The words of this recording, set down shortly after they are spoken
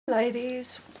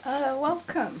Ladies,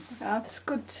 welcome. It's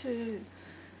good to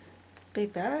be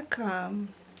back. Kind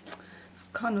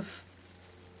of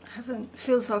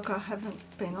feels like I haven't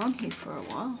been on here for a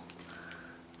while.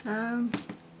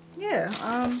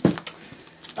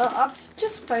 I've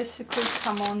just basically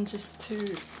come on just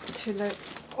to let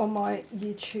all my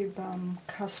YouTube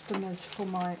customers for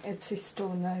my Etsy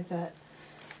store know that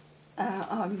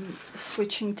I'm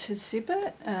switching to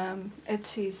Zibbet.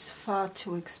 Etsy's far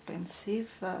too expensive,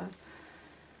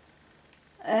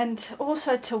 and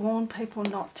also to warn people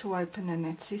not to open an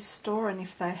Etsy store, and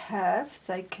if they have,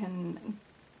 they can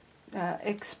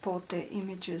export their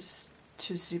images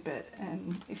to Zibbet,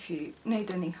 and if you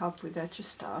need any help with that,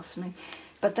 just ask me.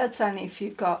 But that's only if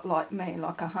you've got, like me,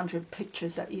 like 100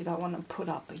 pictures that you don't want to put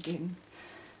up again.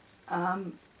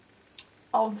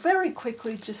 I'll very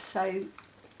quickly just say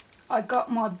I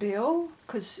got my bill,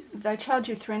 because they charge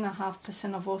you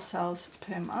 3.5% of all sales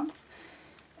per month,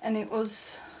 and it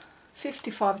was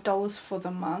 $55 for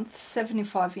the month,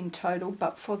 $75 in total,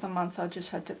 but for the month I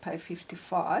just had to pay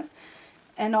 $55,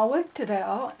 and I worked it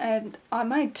out and I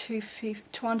made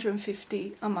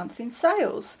 $250 a month in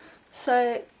sales.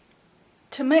 So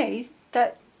to me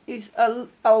that is a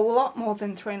lot more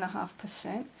than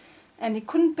 3.5%, and it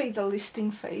couldn't be the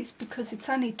listing fees because it's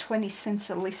only 20 cents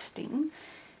a listing,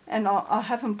 and I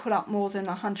haven't put up more than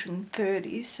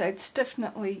 130, so it's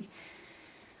definitely,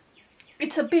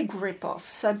 it's a big rip-off.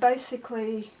 So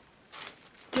basically,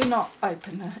 do not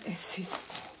open an Etsy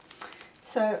store.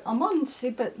 So I'm on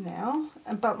Zibbet now,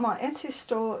 but my Etsy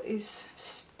store is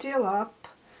still up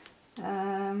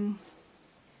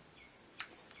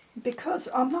because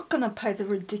I'm not going to pay the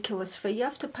ridiculous fee. You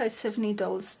have to pay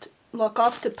 $70 like I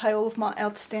have to pay all of my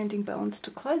outstanding balance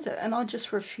to close it, and I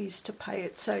just refuse to pay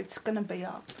it, so it's going to be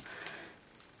up.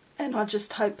 And I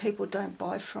just hope people don't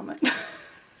buy from it.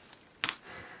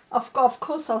 Of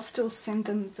course I'll still send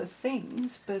them the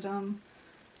things, but you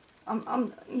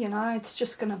know, it's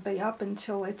just going to be up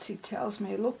until Etsy tells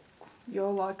me, look,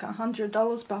 you're like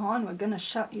 $100 behind, we're going to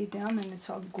shut you down. And it's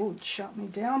like, good, shut me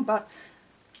down. But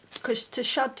because to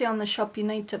shut down the shop you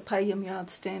need to pay them your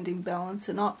outstanding balance,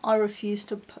 and I refuse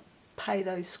to pay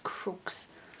those crooks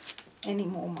any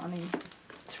more money.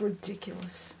 It's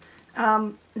ridiculous.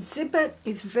 Zibbet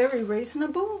is very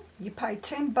reasonable. You pay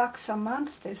 $10 a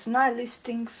month. There's no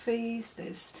listing fees.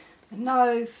 There's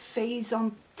no fees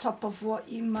on top of what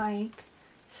you make.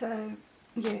 So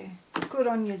yeah, good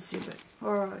on you, Zibbet.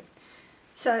 Alright,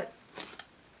 so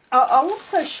I'll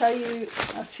also show you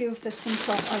a few of the things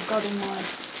I've got in my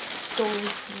store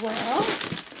as well.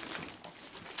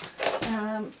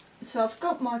 So I've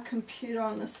got my computer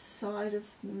on the side of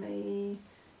me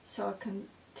so I can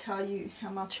tell you how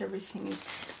much everything is.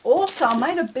 Also, I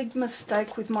made a big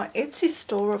mistake with my Etsy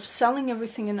store of selling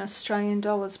everything in Australian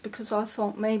dollars, because I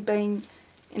thought, me being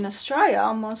in Australia,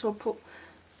 I might as well put,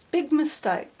 big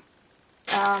mistake,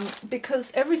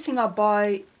 because everything I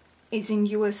buy is in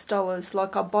US dollars.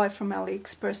 Like I buy from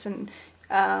AliExpress, and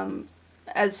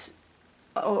as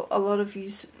a lot of you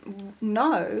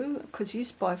know, because you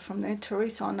buy from there,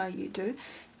 Teresa, I know you do,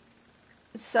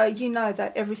 so you know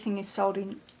that everything is sold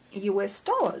in US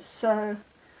dollars. So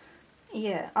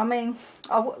yeah, I mean,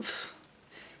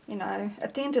 you know,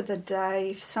 at the end of the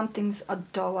day, if something's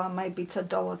 $1, maybe it's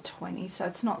 $1.20, so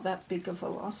it's not that big of a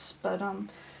loss. But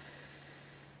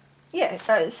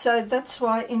yeah, so that's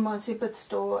why in my Zibbet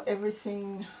store,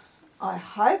 everything, I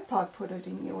hope I put it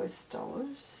in US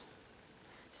dollars.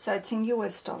 So it's in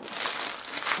US dollars.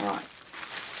 Right.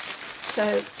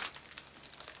 So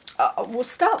we'll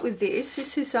start with this.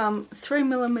 This is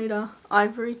 3mm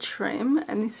ivory trim,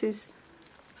 and this is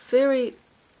very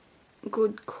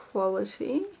good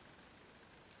quality.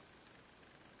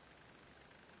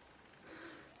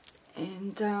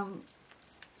 And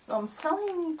I'm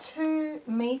selling 2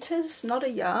 meters, not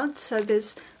a yard. So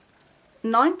there's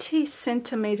 90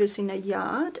 centimeters in a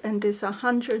yard, and there's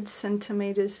 100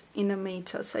 centimeters in a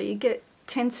meter. So you get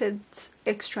 10 cents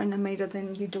extra in a meter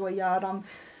than you do a yard. I'm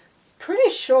pretty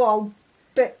sure, I'll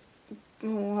bet,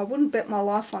 well, I wouldn't bet my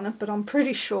life on it, but I'm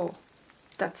pretty sure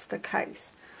that's the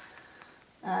case.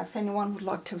 If anyone would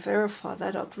like to verify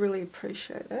that, I'd really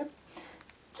appreciate it.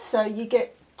 So you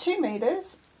get 2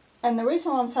 meters. And the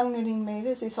reason why I'm selling it in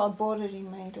meters is I bought it in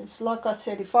meters. Like I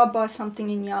said, if I buy something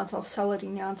in yards, I'll sell it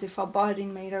in yards. If I buy it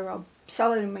in meter, I'll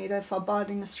sell it in meter. If I buy it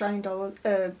in Australian dollars,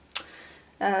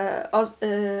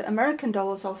 American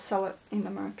dollars, I'll sell it in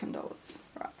American dollars.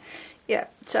 Right. Yeah.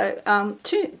 So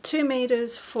 2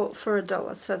 meters for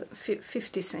 $1, so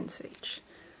 50 cents each.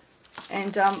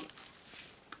 And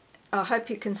I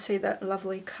hope you can see that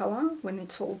lovely colour when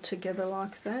it's all together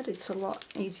like that. It's a lot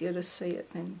easier to see it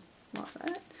than like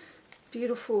that.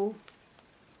 beautiful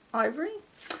ivory,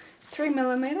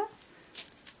 3mm.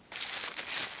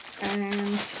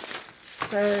 And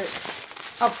so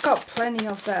I've got plenty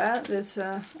of that. There's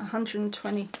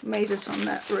 120 meters on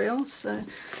that reel, so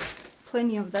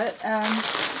plenty of that.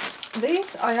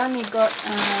 These, I only got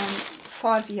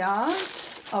 5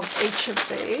 yards of each of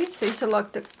these. These are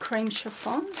like the cream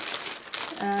chiffon.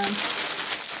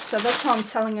 So that's why I'm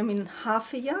selling them in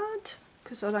half a yard,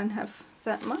 because I don't have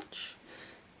that much.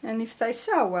 And if they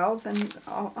sell well, then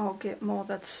I'll get more.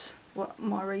 That's what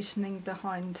my reasoning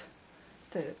behind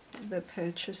the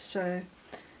purchase. So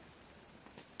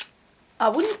I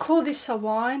wouldn't call this a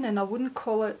wine, and I wouldn't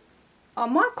call it, I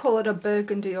might call it a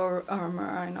burgundy or a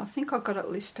maroon. I think I got it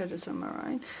listed as a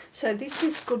maroon. So this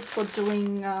is good for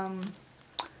doing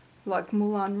like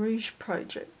Moulin Rouge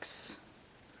projects.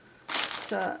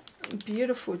 It's a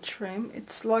beautiful trim.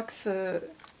 It's like the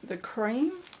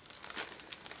cream,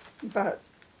 but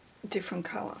different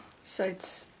colour. So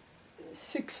it's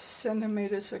 6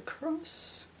 centimeters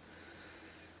across.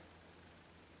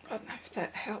 I don't know if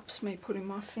that helps me putting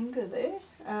my finger there.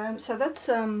 So that's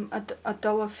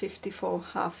 $1.50 for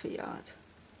half a yard.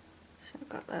 So I've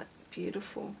got that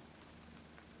beautiful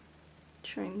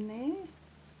trim there.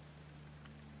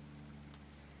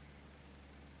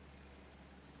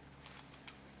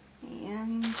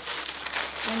 And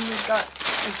then we got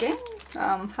again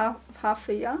half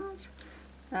a yard,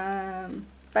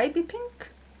 baby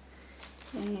pink,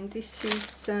 and this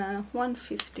is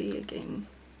 $1.50 again.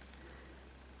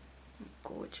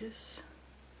 Gorgeous.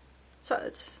 So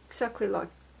it's exactly like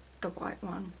the white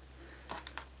one,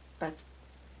 but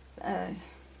in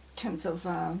terms of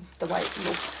the way it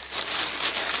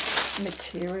looks,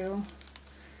 material.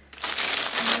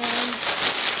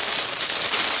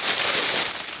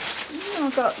 And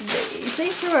I've got these.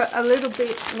 These are a little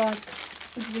bit like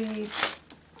the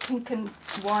pink and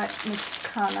white mixed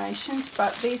carnations,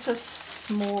 but these are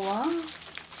smaller.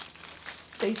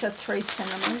 These are 3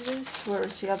 centimeters,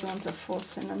 whereas the other ones are 4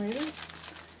 centimeters.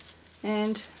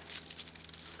 And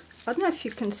I don't know if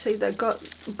you can see, they've got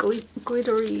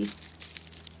glittery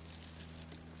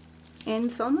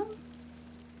ends on them.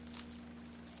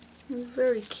 They're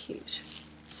very cute.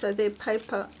 So they're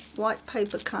white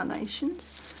paper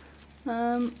carnations.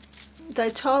 They're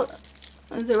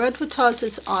advertised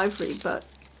as ivory, but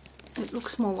it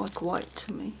looks more like white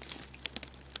to me.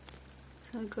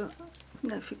 So I've got, I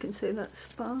don't know if you can see that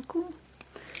sparkle.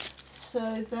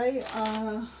 So they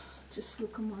are, just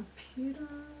look at my pewter,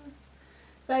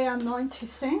 they are 90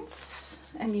 cents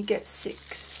and you get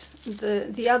 6.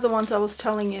 The other ones I was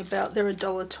telling you about, they're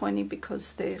 $1.20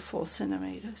 because they're 4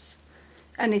 centimeters.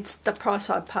 And it's the price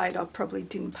I paid. I probably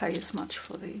didn't pay as much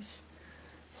for these.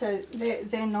 So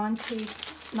they're 90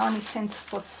 cents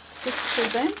for 6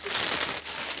 of them.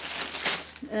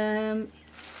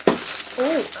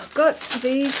 Oh, I've got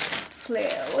these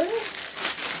flowers.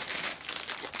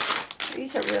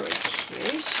 These are really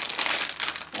cute.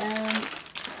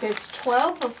 There's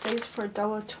 12 of these for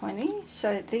 $1.20.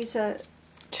 So these are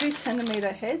 2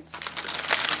 centimeter heads.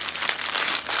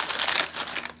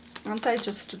 Aren't they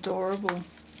just adorable?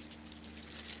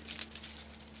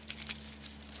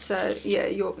 So yeah,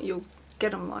 you'll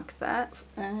get them like that.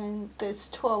 And there's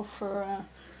 12 for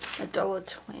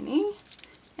 $1.20.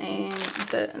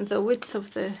 And the width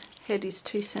of the head is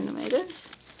 2 centimeters.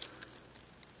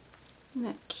 Isn't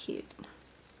that cute?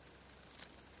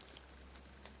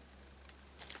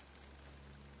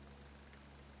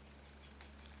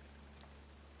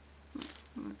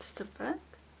 That's the back.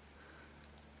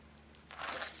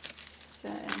 So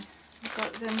I've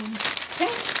got them in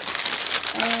pink,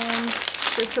 and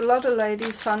there's a lot of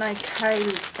ladies, I know Kay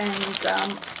and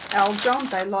Aljon,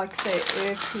 they like their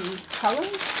earthy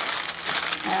colours.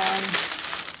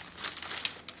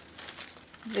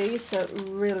 These are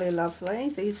really lovely.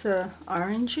 These are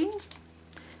orangey.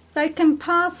 They can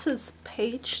pass as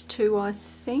peach too, I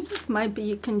think. Maybe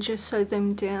you can gesso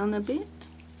them down a bit.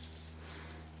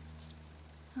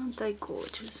 Aren't they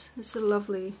gorgeous? There's a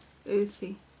lovely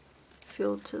earthy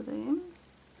feel to them.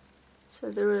 So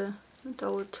they're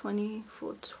 $1.20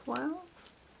 for 12.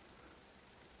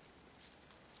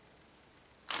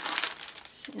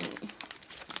 So,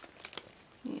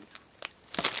 yeah.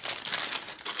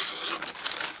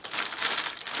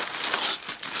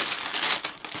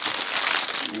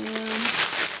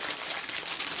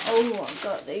 Oh, I've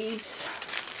got these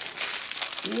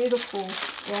beautiful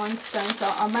rhinestones.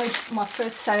 I made my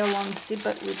first sale on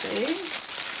Zibbet with these,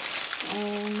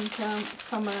 and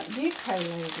from a UK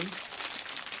lady.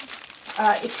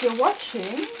 If you're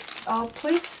watching,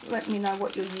 please let me know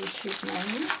what your YouTube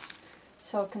name is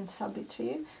so I can sub it to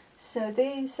you. So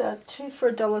these are 2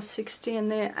 for $1.60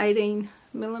 and they're 18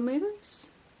 millimeters.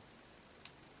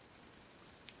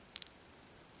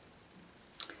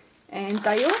 And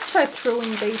they also threw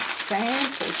in these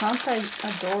samples. Aren't they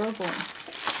adorable?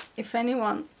 If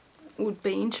anyone would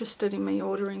be interested in me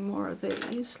ordering more of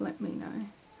these, let me know.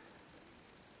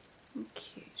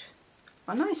 Cute.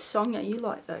 I know, Sonia, you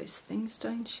like those things,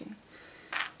 don't you?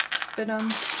 But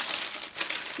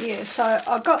yeah, so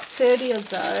I got 30 of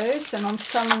those and I'm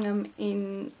selling them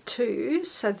in 2,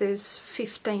 so there's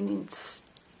 15 in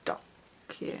stock.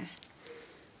 Yeah,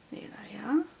 there they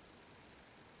are.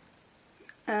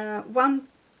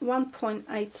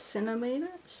 1.8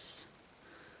 centimeters,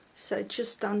 so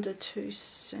just under 2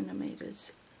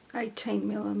 centimeters. 18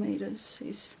 millimeters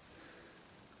is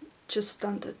just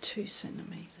under 2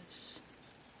 centimeters.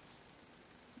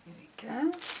 There we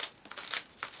go.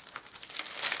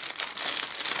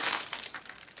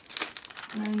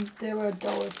 And they were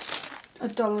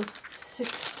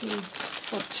 $1.60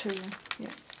 for 2.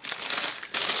 Yeah,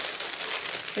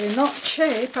 they're not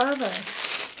cheap, are they?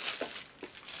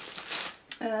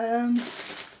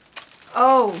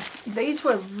 Oh, these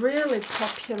were really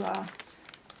popular.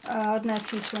 I don't know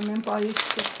if you remember, I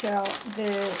used to sell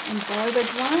the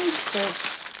embroidered ones, the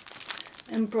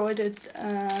embroidered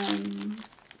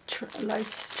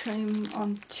lace trim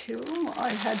on tulle.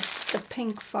 I had the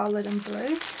pink, violet and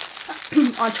blue.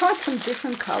 I tried some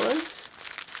different colours.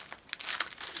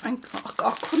 I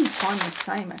couldn't find the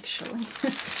same actually.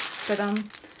 But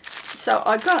so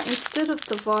I got, instead of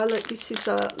the violet, this is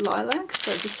a lilac,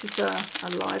 so this is a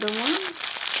lighter one.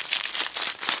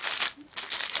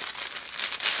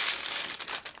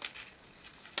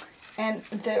 And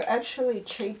they're actually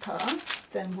cheaper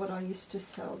than what I used to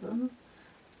sell them.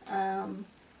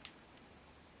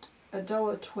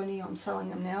 $1.20 I'm selling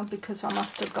them now because I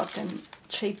must have got them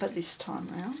cheaper this time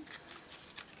round.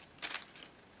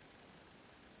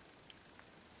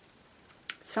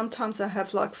 Sometimes I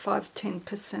have like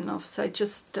 5–10% off, so it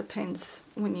just depends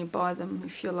when you buy them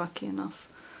if you're lucky enough.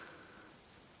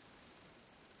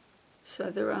 So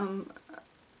they're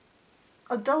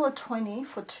 $1.20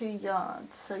 for 2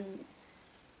 yards, so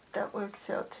that works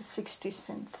out to 60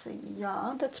 cents a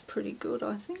yard. That's pretty good,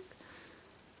 I think.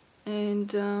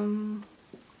 And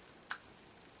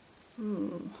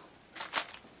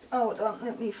hold on,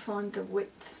 let me find the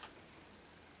width.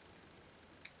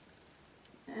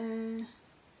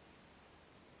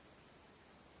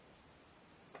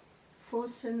 4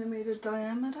 centimeter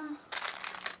diameter.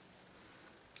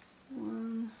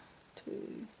 1,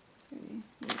 2, 3.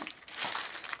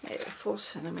 Yeah, 4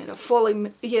 centimeter.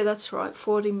 40. Yeah, that's right.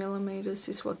 40 millimeters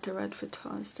is what they're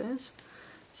advertised as.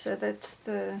 So that's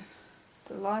the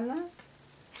lilac.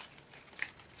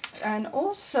 And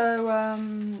also,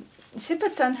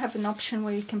 Zibbet don't have an option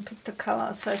where you can pick the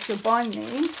colour. So if you're buying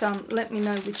these, let me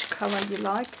know which colour you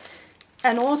like.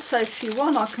 And also, if you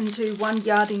want, I can do 1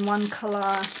 yard in one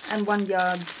colour and 1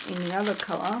 yard in the other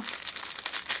colour.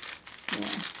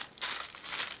 Yeah.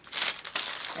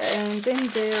 And then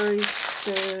there is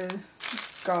the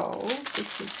gold.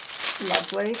 This is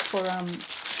lovely for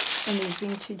any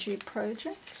vintagey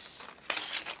projects.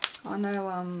 I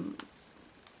know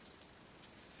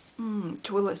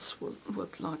dwellers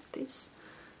would like this.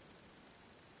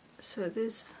 So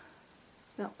there's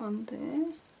that one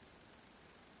there.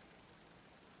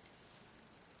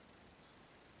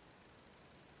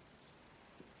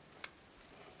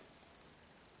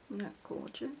 Isn't that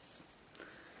gorgeous?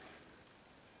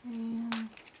 And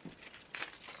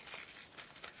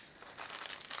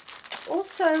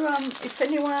also, if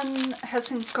anyone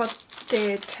hasn't got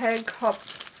their tag hop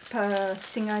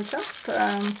thingos up,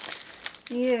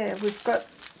 yeah, we've got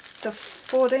the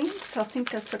 14th. I think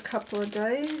that's a couple of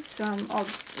days.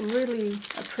 I'd really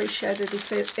appreciate it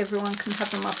if everyone can have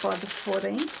them up by the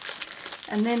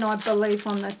 14th. And then I believe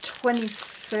on the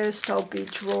 21st I'll be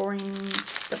drawing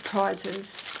the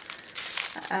prizes.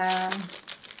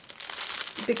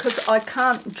 Because I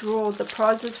can't draw the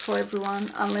prizes for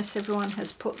everyone unless everyone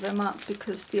has put them up,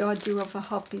 because the idea of a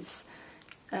hop is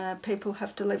people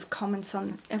have to leave comments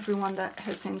on everyone that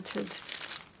has entered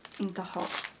in the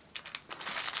hop.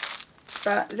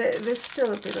 But there's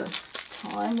still a bit of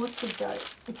time. What's the date?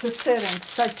 It's the 13th,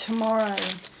 so tomorrow,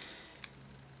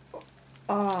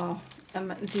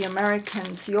 the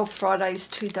Americans, your Friday is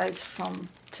 2 days from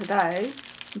today,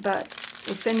 but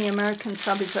if any American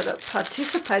subbies that are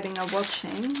participating are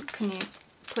watching, can you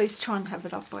please try and have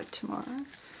it up by tomorrow?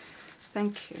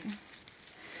 Thank you.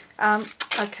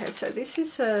 Okay, so this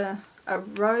is a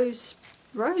rose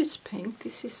pink.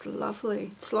 This is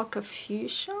lovely. It's like a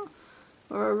fuchsia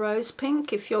or a rose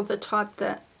pink if you're the type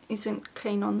that isn't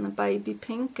keen on the baby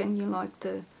pink and you like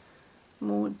the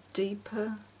more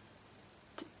deeper,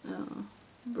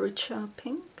 richer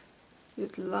pink,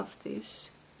 you'd love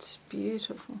this. It's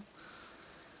beautiful.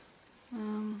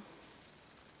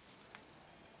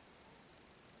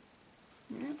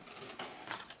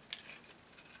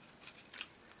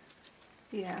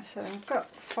 Yeah, so I've got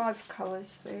 5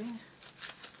 colours there.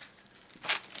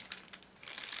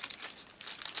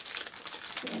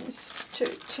 Yes,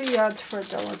 two yards for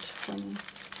 $1.20.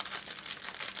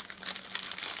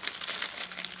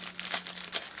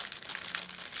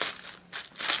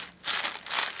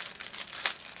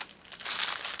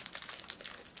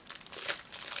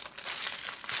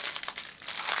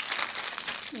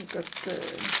 We've got the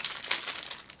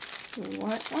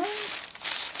white one.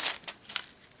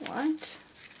 White.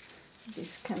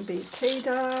 This can be tea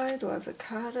dyed or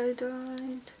avocado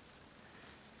dyed.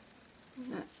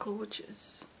 Isn't that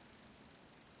gorgeous?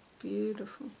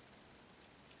 Beautiful.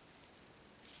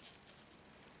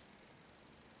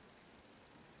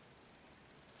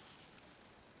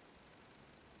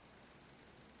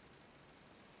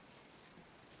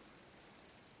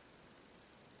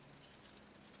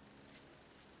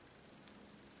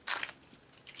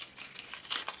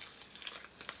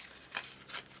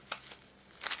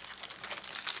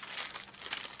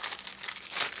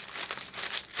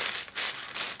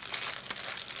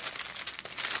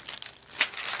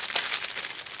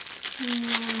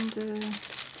 And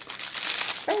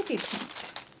baby pink.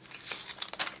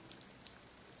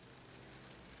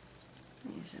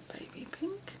 Here's a baby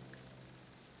pink.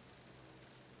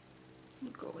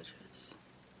 Gorgeous.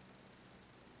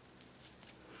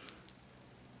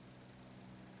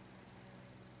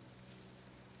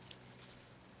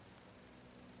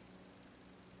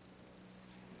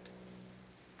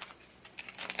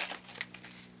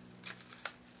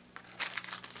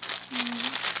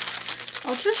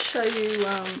 I'll just show you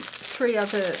 3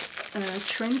 other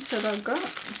trims that I've got,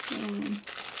 and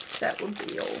that would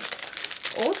be all.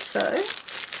 Also,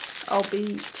 I'll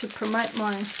be, to promote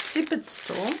my Zibbet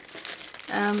store,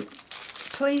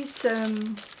 please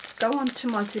go on to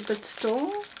my Zibbet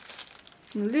store,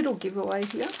 a little giveaway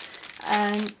here,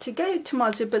 and to go to my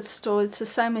Zibbet store, it's the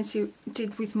same as you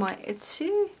did with my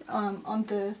Etsy. On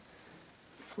the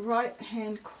right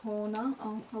hand corner,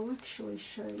 I'll actually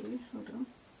show you, hold on.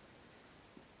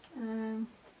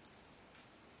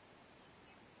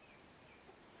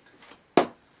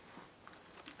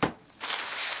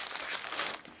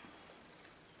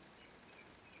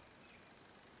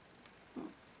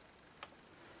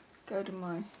 Go to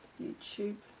my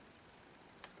YouTube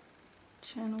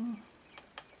channel,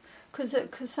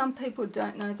 because some people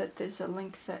don't know that there's a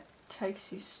link that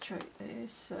takes you straight there,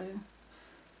 so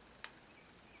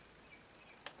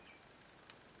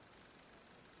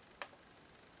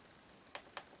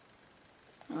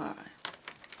alright.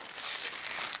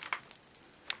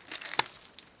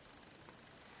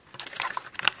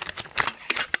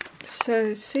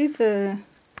 So see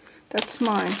that's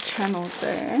my channel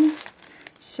there.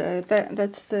 So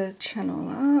that's the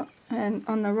channel up, and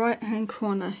on the right hand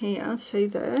corner here, see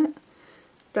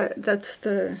that's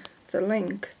the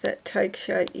link that takes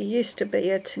you. It used to be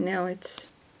Etsy, now it's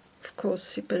of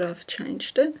course Zibbet. I've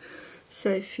changed it.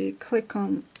 So if you click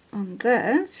on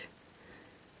that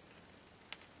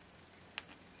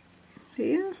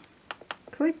here,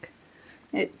 click,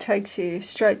 it takes you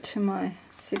straight to my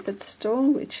Zibbet store,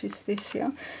 which is this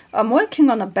here. I'm working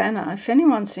on a banner. If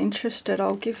anyone's interested,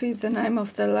 I'll give you the name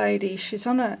of the lady. She's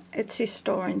on a Etsy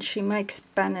store and she makes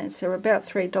banners. They're about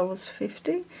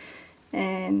 $3.50,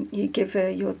 and you give her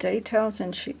your details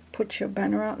and she puts your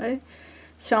banner out there.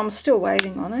 So I'm still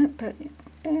waiting on it, but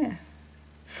yeah.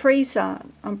 Freeze art.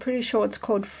 I'm pretty sure it's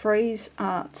called Freeze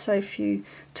Art. So if you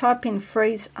type in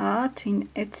Freeze Art in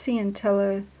Etsy and tell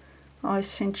her I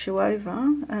sent you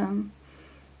over,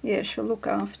 yeah, she'll look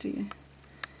after you.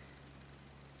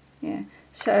 Yeah,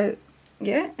 so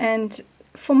yeah, and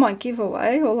for my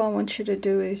giveaway, all I want you to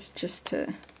do is just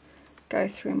to go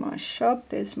through my shop.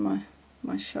 There's my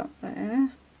shop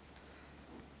there,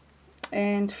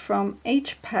 and from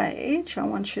each page I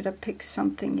want you to pick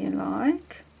something you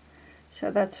like. So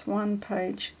that's one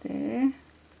page there,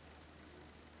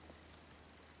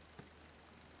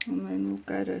 and then we'll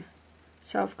go to,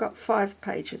 so I've got 5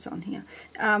 pages on here.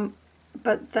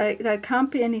 But they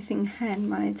can't be anything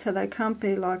handmade, so they can't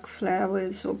be like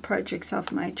flowers or projects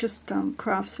I've made, just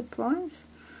craft supplies.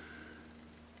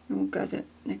 And we'll go to the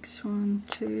next one,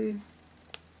 2.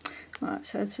 Right,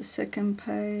 so it's the second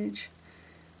page.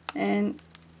 And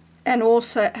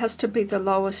also it has to be the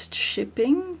lowest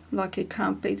shipping, like it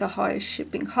can't be the highest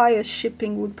shipping. Highest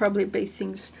shipping would probably be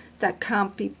things that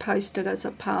can't be posted as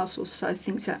a parcel, so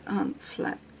things that aren't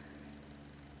flat.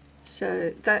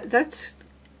 So that's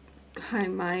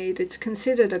homemade. It's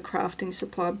considered a crafting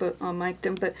supply, but I make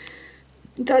them. But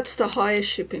that's the highest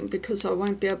shipping because I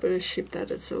won't be able to ship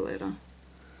that as a letter.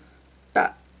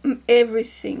 But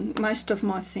everything, most of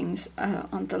my things are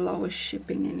on the lowest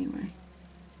shipping anyway.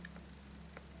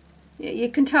 Yeah, you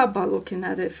can tell by looking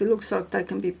at it. If it looks like they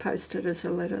can be posted as a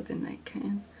letter, then they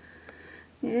can.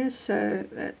 Yeah, so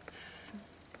that's...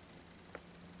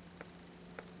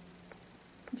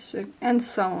 So, and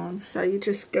so on. So you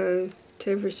just go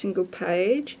to every single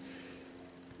page.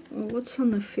 Well, what's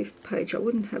on the 5th page? I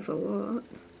wouldn't have a lot.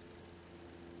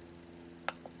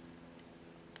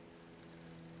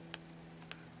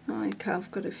 Oh, okay,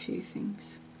 I've got a few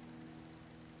things.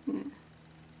 Yeah.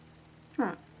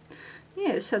 Right.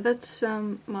 Yeah, so that's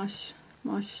my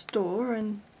store,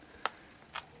 and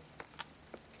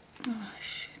oh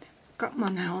shit, got my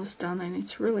nails done, and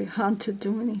it's really hard to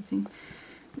do anything.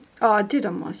 Oh, I did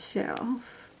them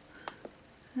myself,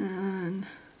 and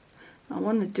I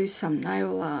want to do some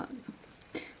nail art.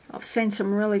 I've seen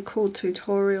some really cool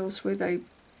tutorials where they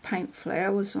paint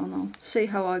flowers on. I'll see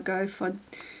how I go. If I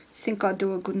think I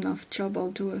do a good enough job,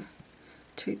 I'll do a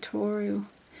tutorial.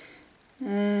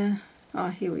 Oh,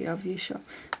 here we are, view shop.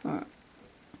 Alright.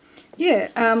 Yeah,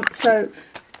 so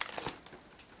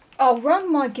I'll run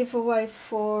my giveaway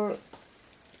for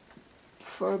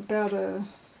about a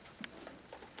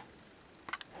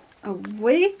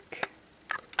week.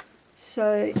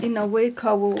 So in a week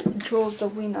I will draw the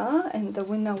winner, and the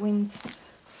winner wins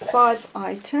 5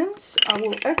 items. I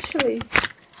will actually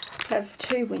have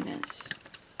 2 winners.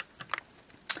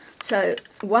 So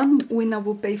one winner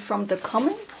will be from the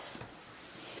comments,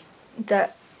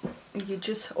 that you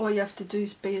just, all you have to do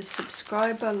is be a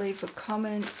subscriber, leave a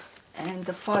comment, and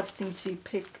the 5 things you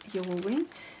pick you will win.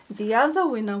 The other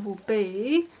winner will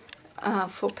be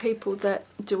for people that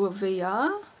do a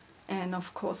VR, and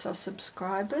of course are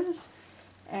subscribers,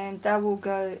 and that will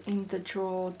go in the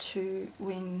draw to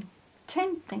win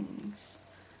 10 things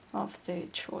of their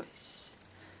choice.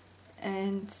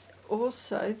 And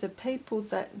also the people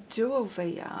that do a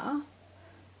VR,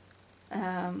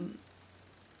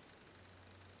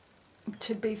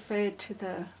 to be fair to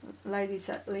the ladies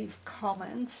that leave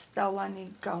comments, they'll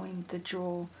only go in the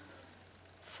draw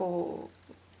for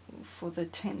the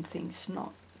 10 things,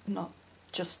 not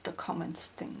just the comments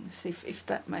things, if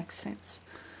that makes sense.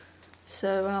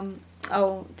 So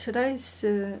today's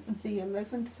the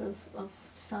 11th of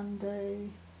Sunday,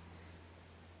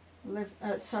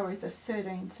 sorry, the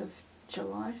 13th of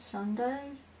July,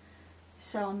 Sunday.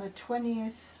 So on the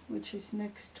 20th, which is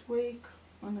next week,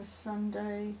 on a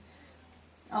Sunday,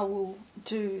 I will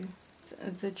do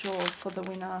the draw for the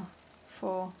winner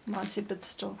for my Zibbet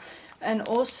store. And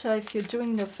also, if you're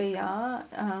doing the VR,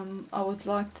 I would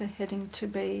like the heading to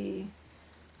be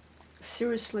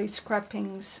Seriously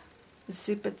Scrapping's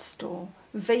Zibbet store.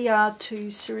 VR to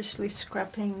Seriously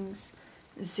Scrapping's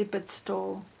Zibbet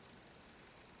store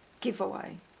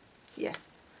giveaway. Yeah.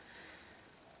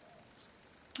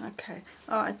 Okay.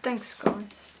 Alright, thanks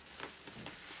guys.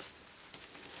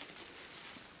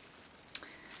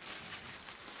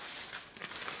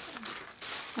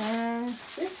 And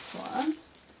this one,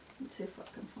 let's see if I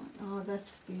can find, oh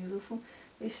that's beautiful.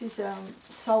 This is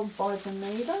sold by the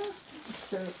meter.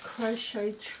 It's a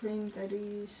crochet trim that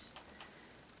is,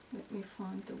 let me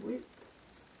find the width,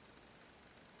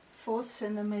 4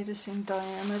 centimeters in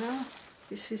diameter.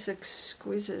 This is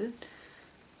exquisite.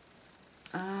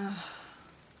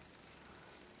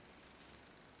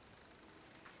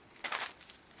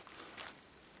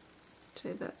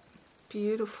 See that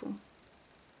beautiful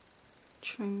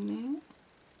trim there.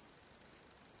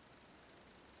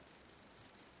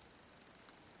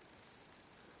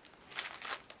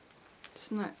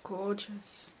 Isn't that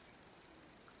gorgeous?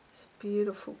 It's a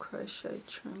beautiful crochet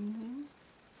trim there.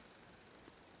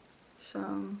 So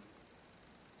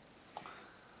I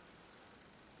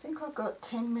think I got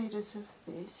 10 meters of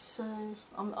this. So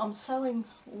I'm selling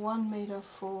 1 meter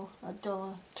for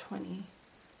 $1.20.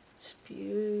 It's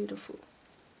beautiful.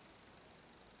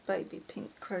 Baby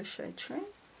pink crochet trim.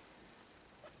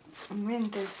 And then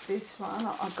there's this one.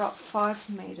 I got 5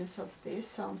 meters of this,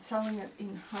 so I'm selling it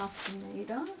in half a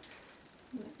meter.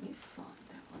 Let me find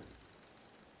that one.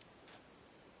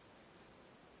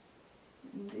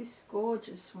 And this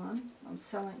gorgeous one, I'm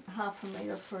selling half a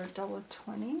meter for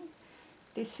 $1.20.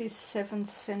 This is 7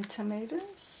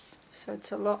 centimeters, so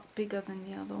it's a lot bigger than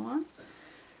the other one.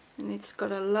 And it's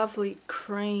got a lovely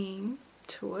cream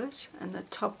to it, and the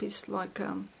top is like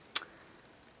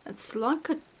it's like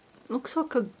a, looks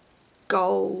like a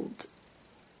gold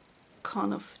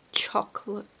kind of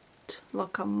chocolate,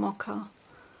 like a mocha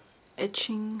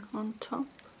etching on top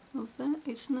of that.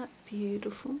 Isn't that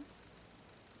beautiful?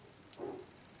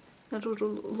 That'll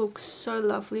look so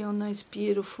lovely on those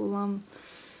beautiful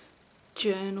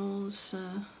journals,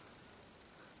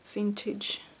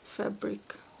 vintage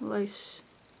fabric lace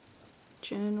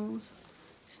journals.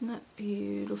 Isn't that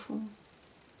beautiful?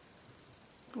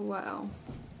 Wow.